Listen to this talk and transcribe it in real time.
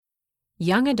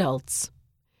Young Adults,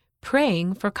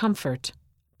 Praying for Comfort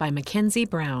by Mackenzie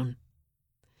Brown.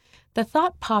 The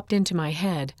thought popped into my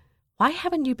head, why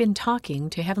haven't you been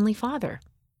talking to Heavenly Father?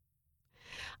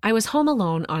 I was home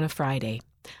alone on a Friday.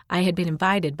 I had been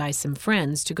invited by some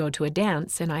friends to go to a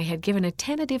dance, and I had given a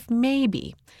tentative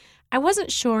maybe. I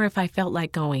wasn't sure if I felt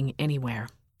like going anywhere.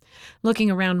 Looking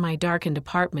around my darkened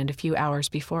apartment a few hours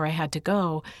before I had to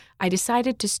go, I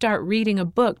decided to start reading a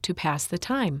book to pass the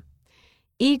time.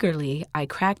 Eagerly, I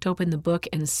cracked open the book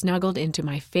and snuggled into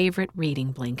my favorite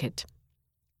reading blanket.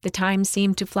 The time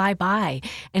seemed to fly by,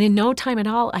 and in no time at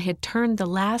all I had turned the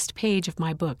last page of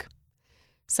my book.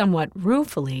 Somewhat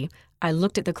ruefully, I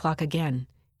looked at the clock again.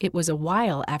 It was a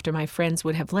while after my friends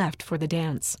would have left for the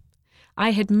dance.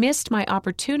 I had missed my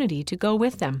opportunity to go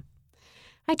with them.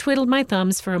 I twiddled my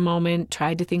thumbs for a moment,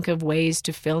 tried to think of ways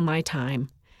to fill my time.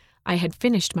 I had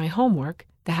finished my homework,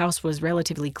 the house was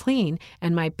relatively clean,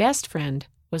 and my best friend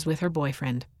was with her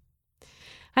boyfriend.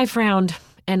 I frowned,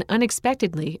 and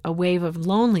unexpectedly a wave of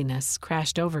loneliness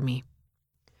crashed over me.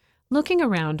 Looking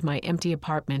around my empty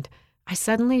apartment, I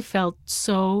suddenly felt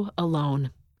so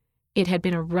alone. It had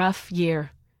been a rough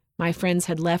year. My friends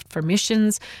had left for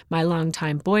missions, my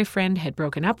longtime boyfriend had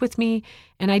broken up with me,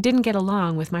 and I didn't get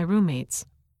along with my roommates.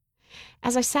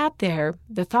 As I sat there,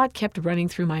 the thought kept running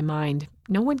through my mind,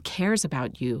 no one cares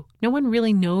about you. No one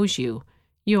really knows you.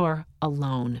 You're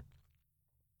alone.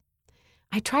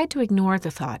 I tried to ignore the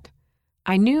thought.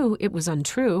 I knew it was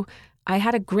untrue. I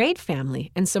had a great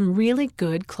family and some really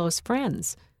good close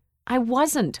friends. I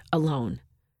wasn't alone.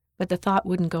 But the thought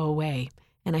wouldn't go away,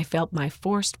 and I felt my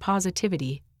forced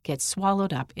positivity get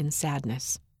swallowed up in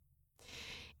sadness.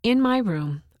 In my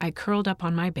room, I curled up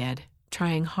on my bed,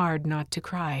 trying hard not to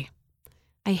cry.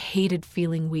 I hated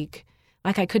feeling weak,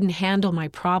 like I couldn't handle my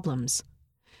problems.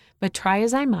 But try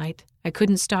as I might, I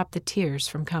couldn't stop the tears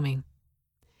from coming.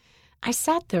 I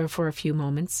sat there for a few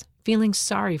moments, feeling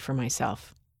sorry for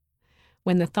myself.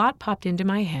 When the thought popped into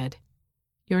my head,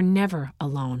 you're never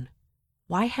alone.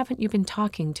 Why haven't you been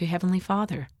talking to Heavenly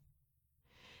Father?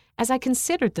 As I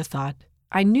considered the thought,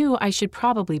 I knew I should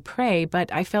probably pray,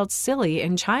 but I felt silly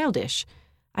and childish.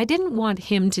 I didn't want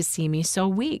Him to see me so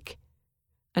weak.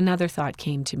 Another thought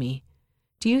came to me.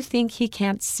 Do you think He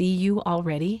can't see you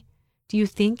already? Do you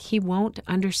think He won't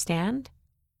understand?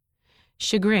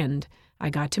 Chagrined, I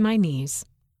got to my knees.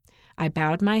 I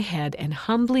bowed my head and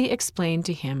humbly explained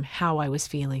to Him how I was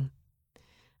feeling.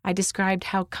 I described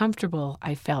how comfortable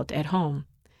I felt at home,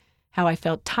 how I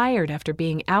felt tired after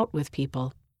being out with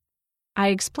people. I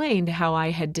explained how I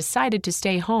had decided to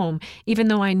stay home even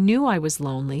though I knew I was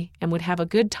lonely and would have a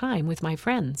good time with my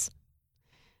friends.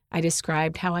 I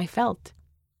described how I felt.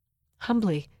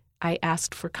 Humbly, I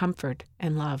asked for comfort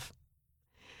and love.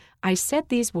 I said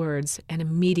these words and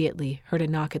immediately heard a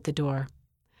knock at the door.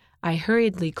 I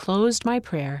hurriedly closed my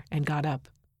prayer and got up.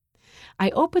 I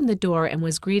opened the door and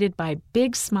was greeted by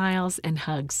big smiles and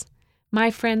hugs.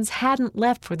 My friends hadn't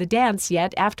left for the dance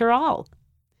yet after all.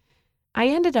 I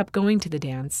ended up going to the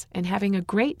dance and having a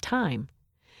great time,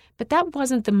 but that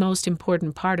wasn't the most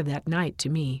important part of that night to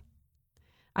me.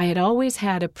 I had always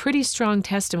had a pretty strong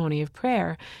testimony of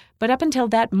prayer, but up until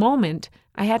that moment,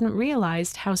 I hadn't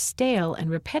realized how stale and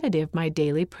repetitive my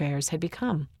daily prayers had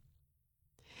become.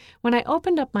 When I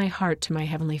opened up my heart to my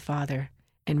Heavenly Father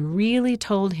and really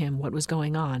told Him what was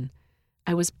going on,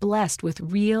 I was blessed with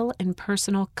real and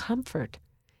personal comfort,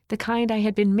 the kind I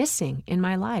had been missing in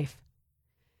my life.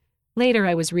 Later,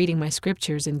 I was reading my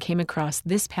scriptures and came across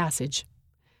this passage.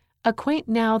 Acquaint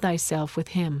now thyself with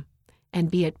Him,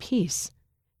 and be at peace.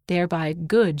 Thereby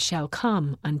good shall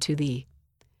come unto thee.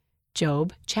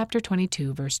 Job chapter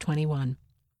 22, verse 21.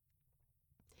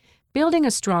 Building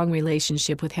a strong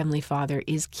relationship with Heavenly Father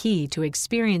is key to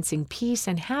experiencing peace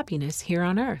and happiness here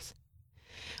on earth.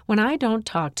 When I don't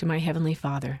talk to my Heavenly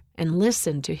Father and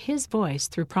listen to His voice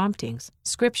through promptings,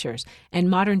 scriptures, and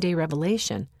modern-day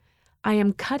revelation, I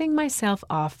am cutting myself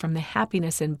off from the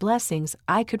happiness and blessings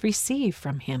I could receive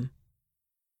from Him.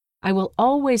 I will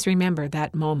always remember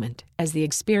that moment as the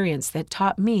experience that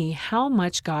taught me how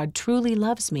much God truly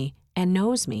loves me and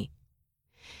knows me.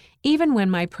 Even when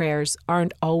my prayers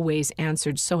aren't always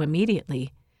answered so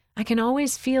immediately, I can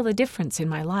always feel the difference in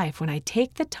my life when I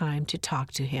take the time to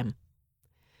talk to Him.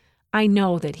 I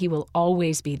know that He will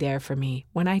always be there for me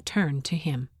when I turn to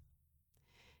Him.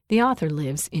 The author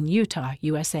lives in Utah,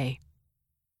 USA.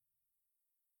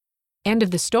 End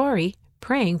of the story,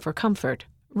 Praying for Comfort,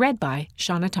 read by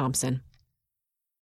Shauna Thompson.